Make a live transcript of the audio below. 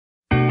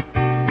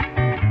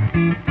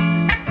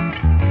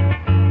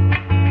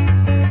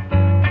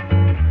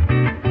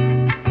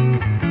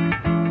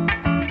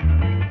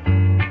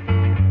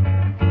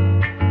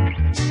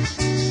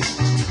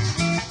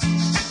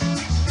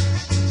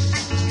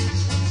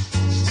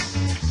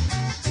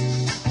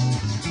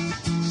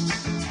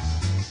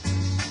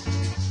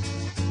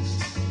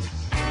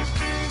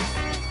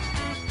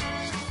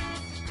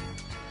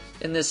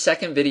In this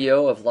second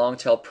video of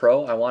Longtail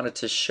Pro, I wanted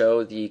to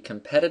show the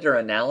Competitor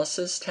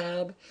Analysis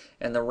tab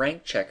and the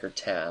Rank Checker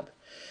tab.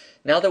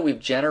 Now that we've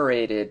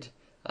generated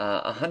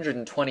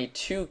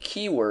 122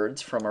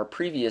 keywords from our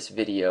previous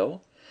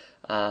video,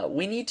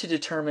 we need to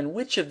determine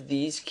which of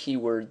these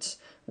keywords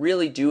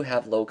really do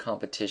have low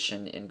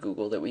competition in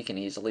Google that we can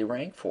easily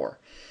rank for.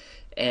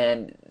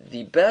 And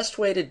the best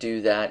way to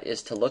do that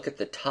is to look at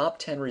the top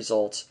 10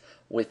 results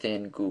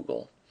within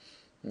Google.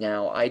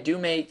 Now, I do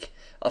make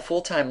a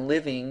full-time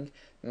living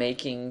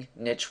making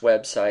niche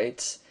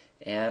websites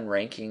and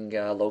ranking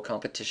low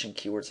competition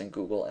keywords in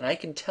Google, and I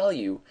can tell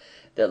you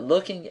that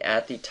looking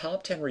at the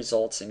top 10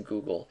 results in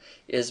Google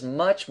is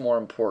much more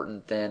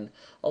important than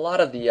a lot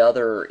of the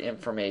other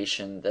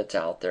information that's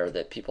out there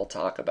that people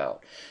talk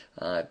about.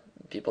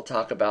 People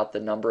talk about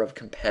the number of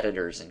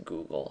competitors in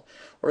Google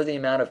or the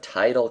amount of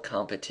title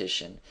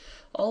competition.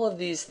 All of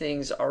these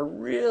things are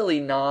really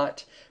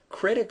not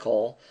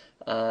critical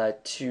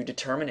to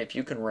determine if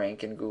you can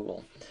rank in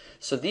Google.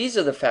 So these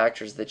are the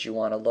factors that you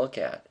want to look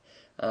at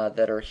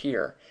that are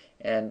here.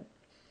 And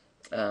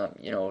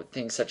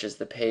things such as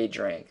the page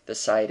rank, the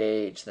site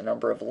age, the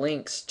number of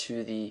links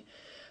to the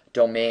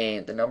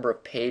domain, the number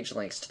of page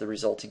links to the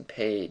resulting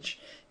page,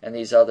 and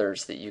these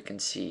others that you can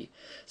see.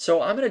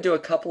 So I'm going to do a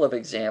couple of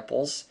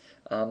examples.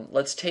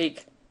 Let's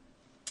take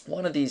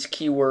one of these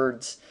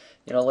keywords.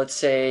 Let's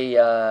say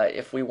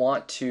if we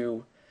want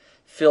to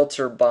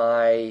filter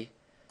by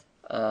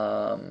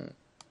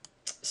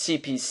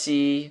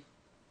CPC,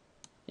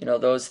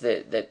 those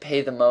that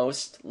pay the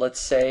most, let's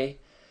say.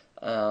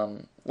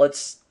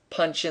 Let's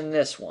punch in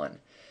this one,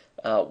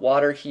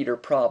 water heater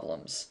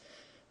problems.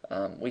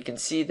 We can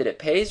see that it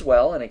pays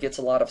well and it gets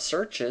a lot of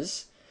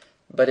searches,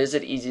 but is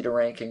it easy to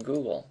rank in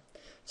Google?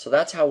 So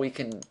that's how we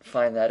can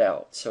find that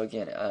out. So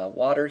again,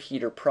 water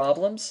heater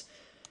problems.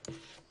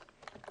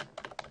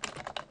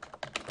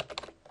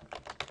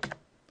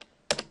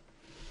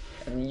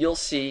 And you'll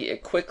see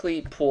it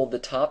quickly pulled the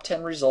top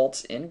 10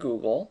 results in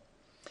Google,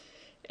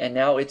 and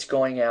now it's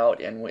going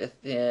out, and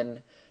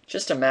within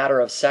just a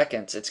matter of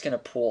seconds it's going to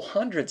pull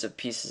hundreds of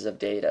pieces of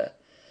data.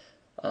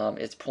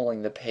 It's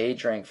pulling the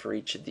page rank for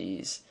each of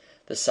these,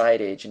 the site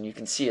age, and you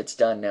can see it's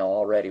done now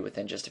already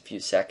within just a few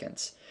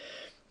seconds.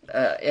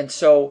 And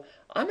so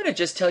I'm going to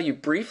just tell you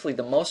briefly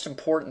the most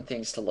important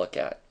things to look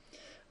at.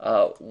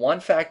 One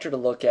factor to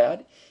look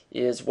at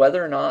is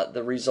whether or not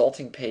the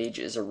resulting page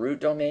is a root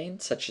domain,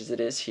 such as it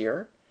is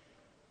here.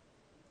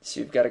 So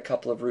you've got a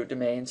couple of root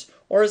domains,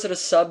 or is it a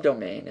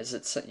subdomain? Is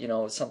it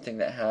something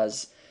that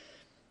has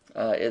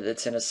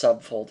it's in a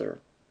subfolder?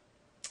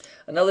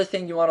 Another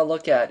thing you want to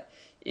look at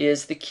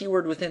is the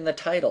keyword within the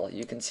title.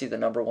 You can see the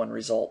 #1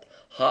 result,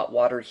 hot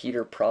water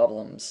heater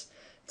problems.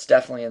 It's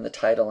definitely in the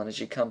title, and as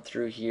you come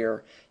through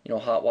here,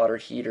 hot water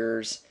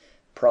heaters,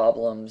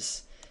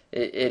 problems.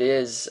 It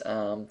is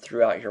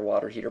throughout here,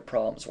 water heater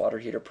problems, water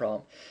heater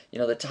problem.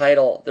 The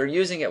title, they're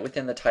using it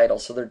within the title,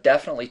 so they're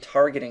definitely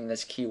targeting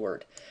this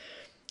keyword.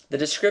 The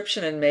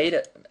description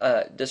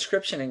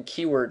and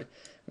keyword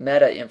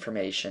meta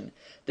information.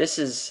 This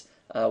is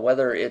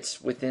whether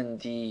it's within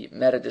the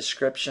meta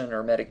description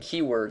or meta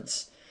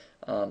keywords,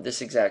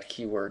 this exact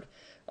keyword.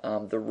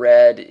 The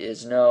red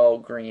is no,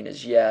 green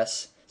is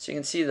yes. So you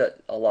can see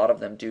that a lot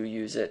of them do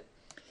use it.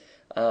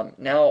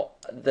 Now,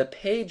 the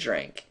page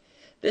rank.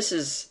 This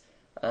is,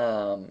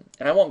 and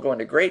I won't go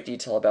into great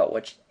detail about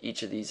what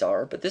each of these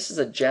are, but this is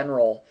a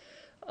general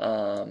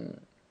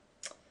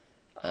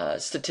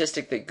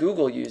statistic that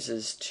Google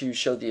uses to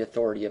show the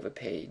authority of a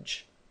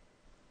page.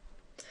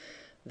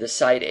 The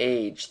site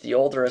age. The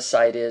older a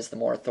site is, the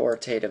more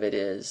authoritative it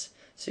is.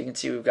 So you can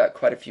see we've got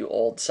quite a few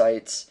old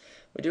sites.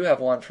 We do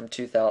have one from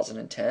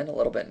 2010, a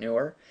little bit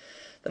newer.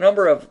 The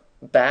number of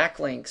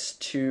backlinks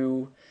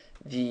to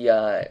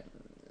the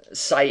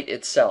site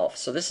itself.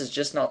 So this is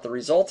just not the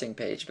resulting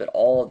page, but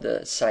all of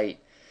the site.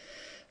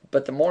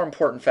 But the more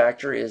important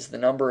factor is the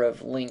number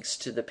of links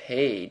to the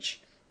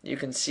page. You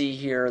can see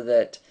here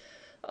that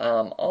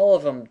all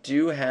of them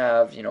do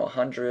have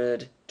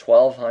 100,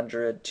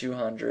 1200,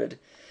 200.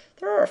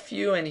 There are a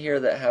few in here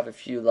that have a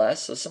few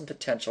less, so some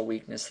potential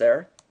weakness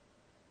there.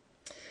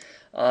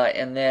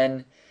 And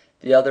then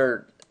the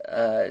other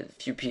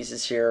few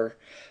pieces here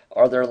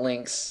are their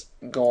links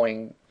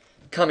coming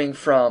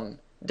from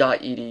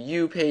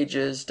 .edu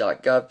pages,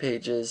 .gov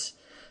pages.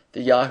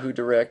 The Yahoo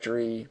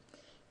directory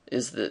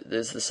is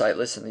the site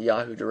list in the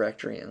Yahoo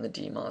directory and the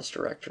DMOZ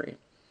directory.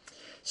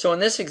 So in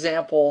this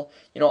example,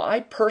 I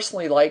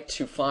personally like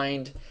to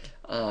find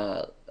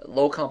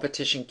low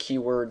competition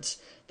keywords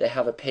that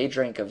have a page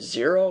rank of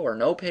 0 or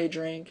no page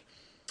rank,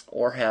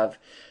 or have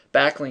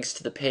backlinks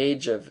to the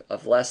page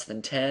of less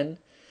than 10.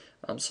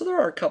 So there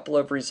are a couple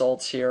of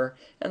results here,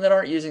 and that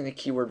aren't using the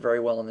keyword very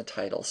well in the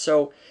title.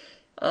 So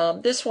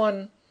this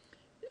one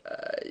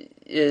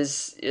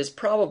is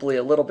probably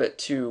a little bit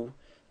too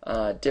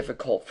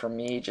difficult for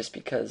me just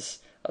because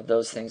of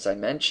those things I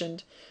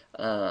mentioned.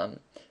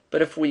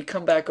 But if we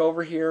come back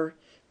over here,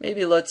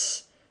 maybe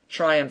let's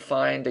try and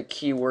find a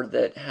keyword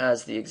that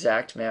has the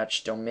exact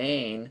match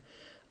domain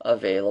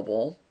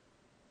available.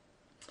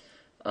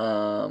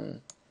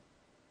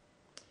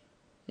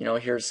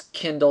 Here's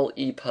Kindle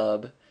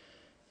EPUB,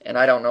 and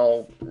I don't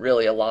know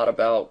really a lot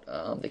about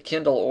the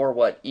Kindle or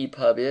what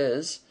EPUB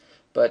is,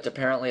 but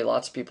apparently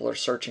lots of people are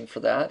searching for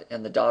that,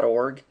 and the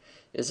 .org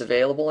is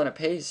available, and it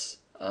pays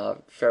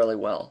fairly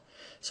well.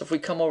 So if we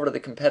come over to the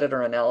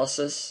competitor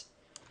analysis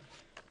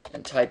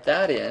and type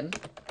that in,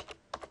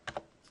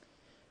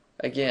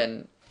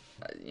 again,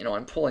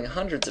 I'm pulling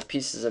hundreds of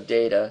pieces of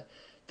data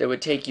that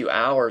would take you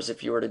hours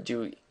if you were to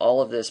do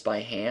all of this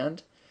by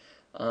hand.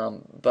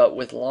 But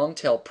with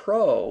Longtail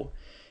Pro,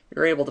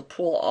 you're able to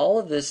pull all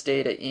of this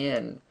data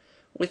in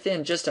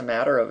within just a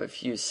matter of a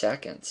few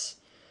seconds.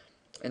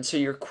 And so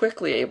you're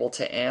quickly able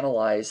to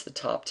analyze the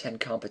top 10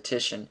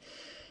 competition.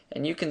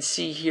 And you can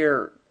see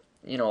here,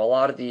 a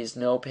lot of these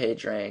no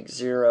page rank,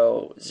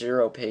 zero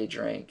page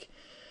rank.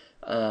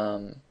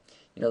 The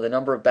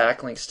number of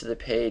backlinks to the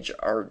page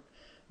are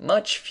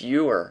much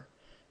fewer,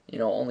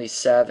 only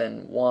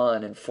 7,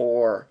 1, and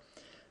 4.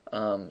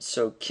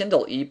 So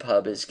Kindle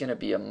EPUB is going to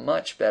be a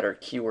much better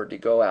keyword to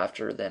go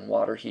after than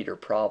water heater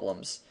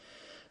problems.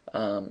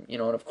 And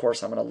of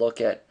course I'm going to look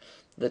at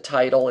the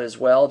title as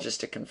well just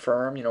to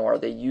confirm, are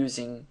they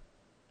using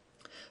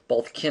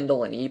both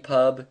Kindle and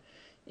EPUB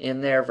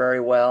in there very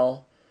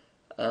well.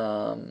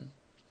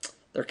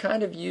 They're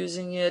kind of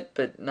using it,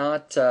 but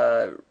not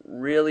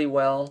really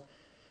well.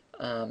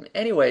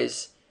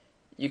 Anyways,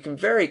 you can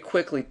very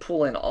quickly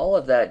pull in all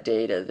of that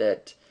data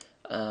that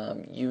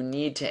you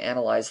need to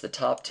analyze the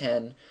top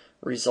 10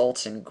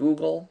 results in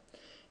Google,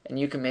 and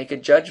you can make a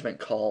judgment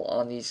call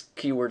on these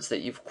keywords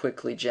that you've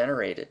quickly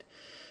generated.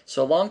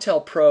 So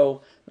Longtail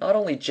Pro not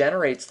only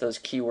generates those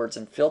keywords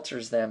and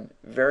filters them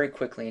very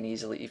quickly and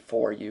easily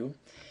for you,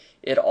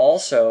 it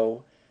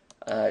also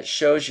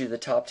shows you the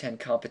top 10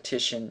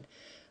 competition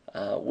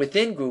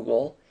within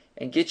Google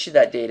and gets you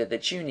that data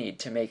that you need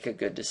to make a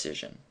good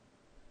decision.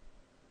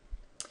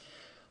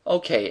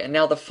 Okay, and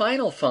now the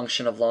final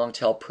function of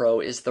Longtail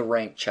Pro is the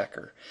rank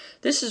checker.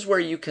 This is where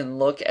you can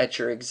look at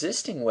your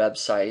existing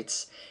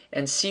websites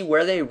and see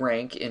where they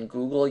rank in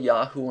Google,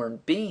 Yahoo,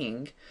 and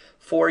Bing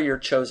for your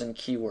chosen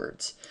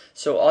keywords.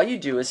 So all you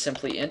do is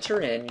simply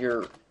enter in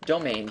your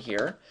domain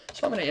here.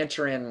 So I'm going to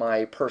enter in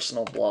my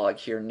personal blog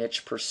here,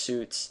 Niche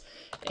Pursuits,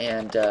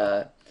 and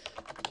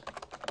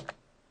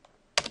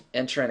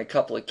enter in a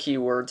couple of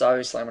keywords.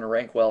 Obviously I'm going to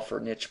rank well for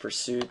Niche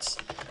Pursuits,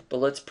 but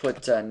let's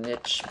put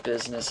Niche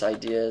Business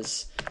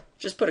Ideas.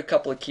 Just put a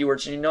couple of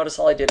keywords, and you notice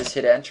all I did is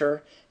hit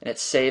enter and it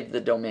saved the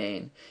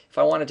domain. If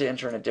I wanted to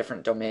enter in a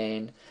different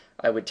domain,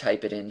 I would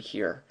type it in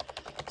here.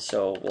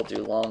 So we'll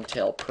do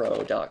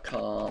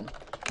longtailpro.com,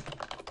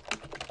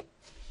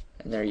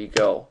 and there you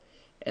go.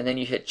 And then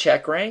you hit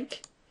check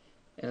rank,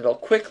 and it'll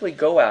quickly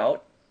go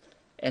out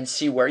and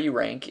see where you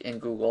rank in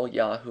Google,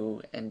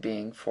 Yahoo, and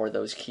Bing for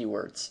those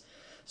keywords.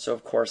 So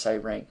of course I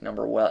rank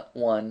number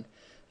 1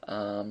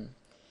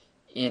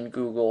 in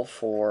Google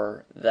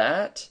for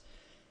that,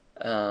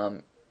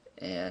 and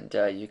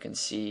you can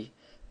see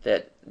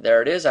that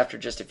there it is. After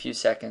just a few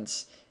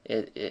seconds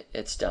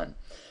it's done.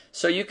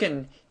 So you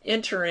can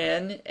enter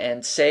in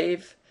and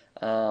save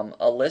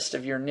a list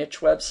of your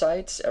niche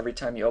websites. Every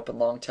time you open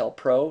Longtail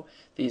Pro,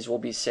 these will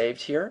be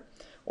saved here,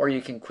 or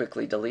you can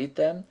quickly delete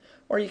them,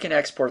 or you can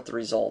export the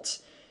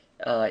results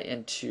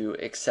into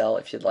Excel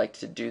if you'd like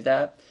to do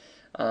that.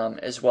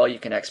 As well, you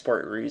can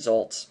export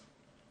results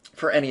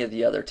for any of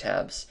the other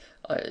tabs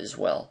as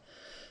well.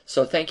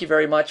 So thank you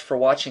very much for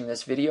watching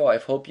this video. I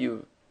hope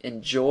you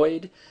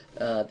enjoyed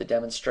the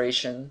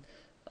demonstration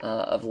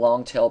of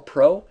Longtail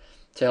Pro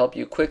to help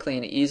you quickly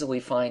and easily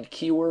find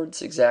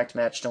keywords, exact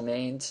match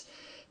domains,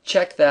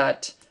 check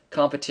that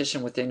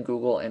competition within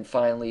Google, and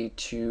finally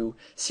to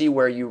see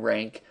where you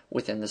rank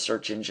within the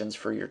search engines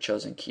for your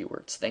chosen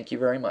keywords. Thank you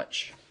very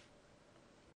much.